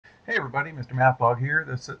Hey everybody, Mrmathblog here.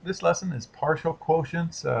 This lesson is partial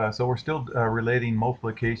quotients. So we're still relating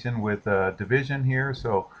multiplication with division here.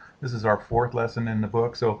 So this is our fourth lesson in the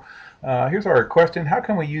book. So here's our question. How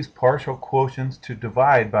can we use partial quotients to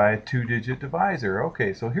divide by a two-digit divisor?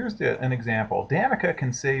 Okay, so here's an example. Danica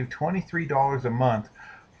can save $23 a month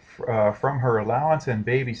from her allowance and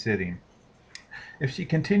babysitting. If she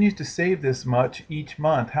continues to save this much each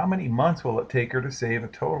month, how many months will it take her to save a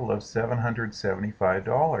total of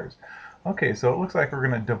 $775? Okay, so it looks like we're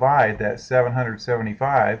going to divide that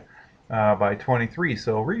 775 by 23.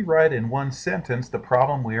 So rewrite in one sentence the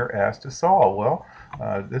problem we are asked to solve. Well,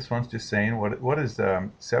 this one's just saying what is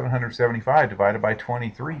 775 divided by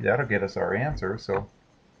 23? That'll get us our answer. So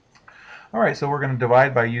all right, so we're going to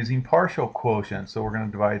divide by using partial quotient. So we're going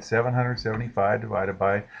to divide 775 divided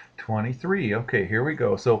by 23. Okay, here we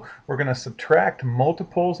go. So we're going to subtract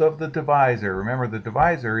multiples of the divisor. Remember, the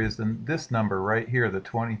divisor is this number right here, the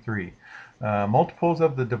 23. Multiples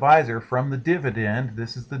of the divisor from the dividend.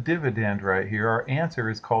 This is the dividend right here. Our answer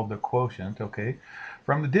is called the quotient, okay?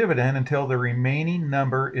 From the dividend until the remaining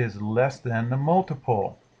number is less than the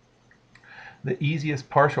multiple. The easiest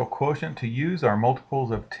partial quotient to use are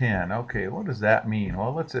multiples of 10. Okay, what does that mean?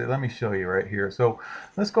 Well, let me show you right here. So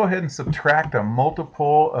let's go ahead and subtract a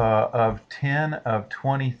multiple of 10 of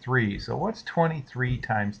 23. So what's 23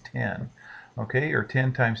 times 10? Okay, or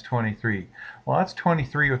 10 times 23. Well, that's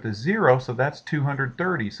 23 with a 0, so that's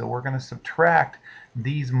 230. So we're going to subtract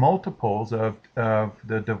these multiples of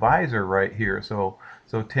the divisor right here. So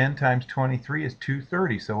 10 times 23 is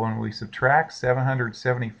 230. So when we subtract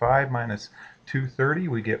 775 minus 230,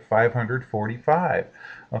 we get 545.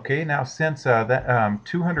 Okay, now since that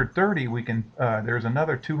 230, we can there's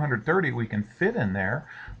another 230 we can fit in there.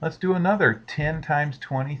 Let's do another 10 times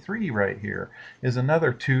 23 right here is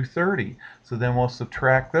another 230. So then we'll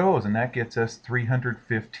subtract those, and that gets us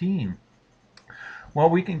 315. Well,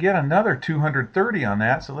 we can get another 230 on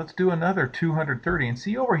that, so let's do another 230. And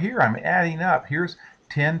see over here, I'm adding up. Here's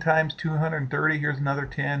 10 times 230, here's another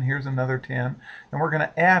 10, here's another 10. And we're going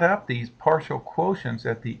to add up these partial quotients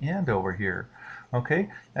at the end over here. Okay,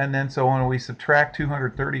 and then so when we subtract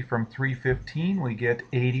 230 from 315, we get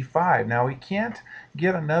 85. Now we can't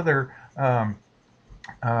get another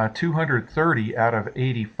 230 out of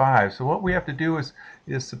 85. So what we have to do is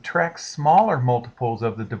subtract smaller multiples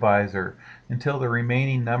of the divisor until the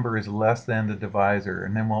remaining number is less than the divisor,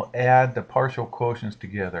 and then we'll add the partial quotients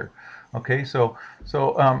together. Okay,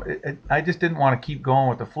 I just didn't want to keep going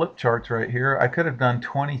with the flip charts right here. I could have done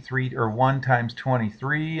 23 or 1 times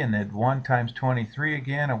 23 and then 1 times 23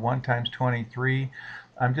 again and 1 times 23.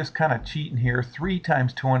 I'm just kind of cheating here. 3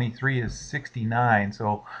 times 23 is 69,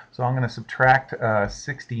 so I'm going to subtract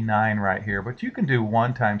 69 right here. But you can do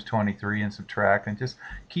 1 times 23 and subtract and just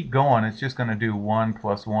keep going. It's just going to do 1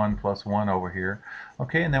 plus 1 plus 1 over here.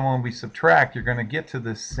 Okay, and then when we subtract, you're going to get to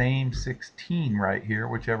the same 16 right here,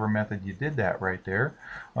 whichever method you did that right there.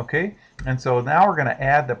 Okay, and so now we're going to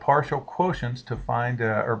add the partial quotients to find,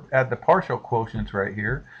 or add the partial quotients right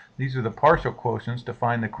here. These are the partial quotients to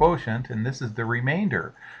find the quotient, and this is the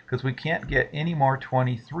remainder, because we can't get any more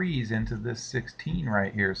 23s into this 16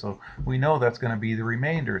 right here. So we know that's going to be the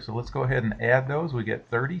remainder. So let's go ahead and add those. We get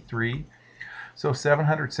 33. So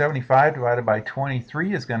 775 divided by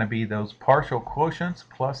 23 is going to be those partial quotients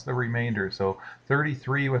plus the remainder. So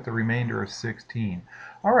 33 with the remainder is 16.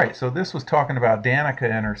 All right, so this was talking about Danica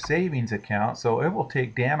and her savings account. So it will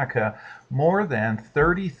take Danica more than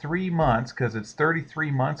 33 months, because it's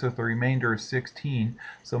 33 months with the remainder is 16.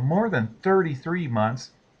 So more than 33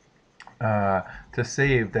 months to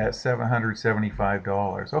save that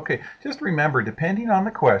 $775. Okay, just remember, depending on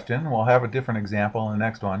the question, we'll have a different example in the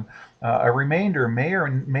next one, a remainder may or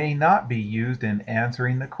may not be used in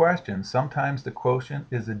answering the question. Sometimes the quotient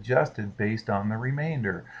is adjusted based on the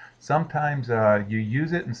remainder. Sometimes you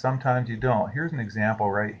use it and sometimes you don't. Here's an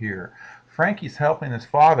example right here. Frankie's helping his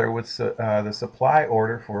father with the supply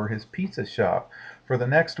order for his pizza shop. For the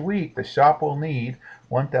next week, the shop will need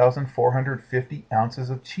 1,450 ounces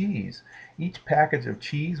of cheese. Each package of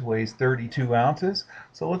cheese weighs 32 ounces,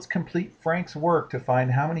 so let's complete Frank's work to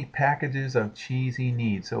find how many packages of cheese he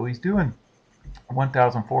needs. So he's doing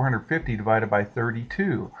 1,450 divided by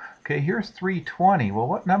 32. Okay, here's 320. Well,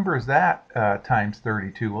 what number is that times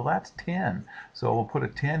 32? Well, that's 10. So we'll put a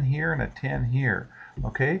 10 here and a 10 here.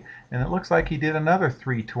 Okay, and it looks like he did another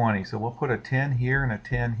 320. So we'll put a 10 here and a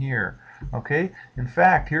 10 here. Okay, in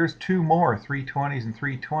fact, here's two more 320s and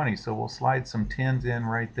 320s, so we'll slide some 10s in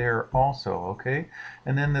right there also. Okay,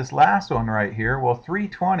 and then this last one right here, well,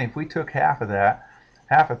 320, if we took half of that,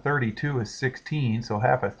 half of 32 is 16, so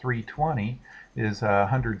half of 320 is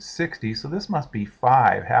 160, so this must be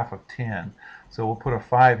 5, half of 10. So we'll put a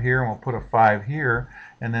 5 here and we'll put a 5 here,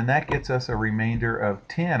 and then that gets us a remainder of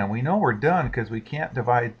 10. And we know we're done because we can't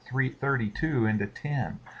divide 32 into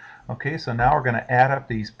 10. Okay, so now we're going to add up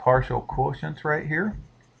these partial quotients right here,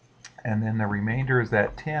 and then the remainder is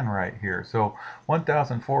that 10 right here. So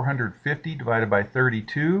 1,450 divided by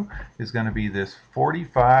 32 is going to be this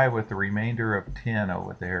 45 with the remainder of 10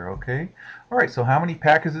 over there. Okay, all right, so how many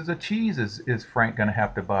packages of cheese is Frank going to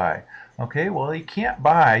have to buy? Okay, well, he can't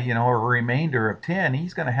buy, a remainder of 10.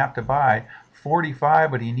 He's going to have to buy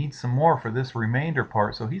 45, but he needs some more for this remainder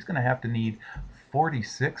part, so he's going to have to need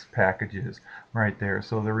 46 packages right there.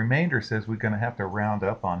 So the remainder says we're going to have to round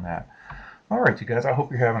up on that. All right, you guys, I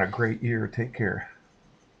hope you're having a great year. Take care.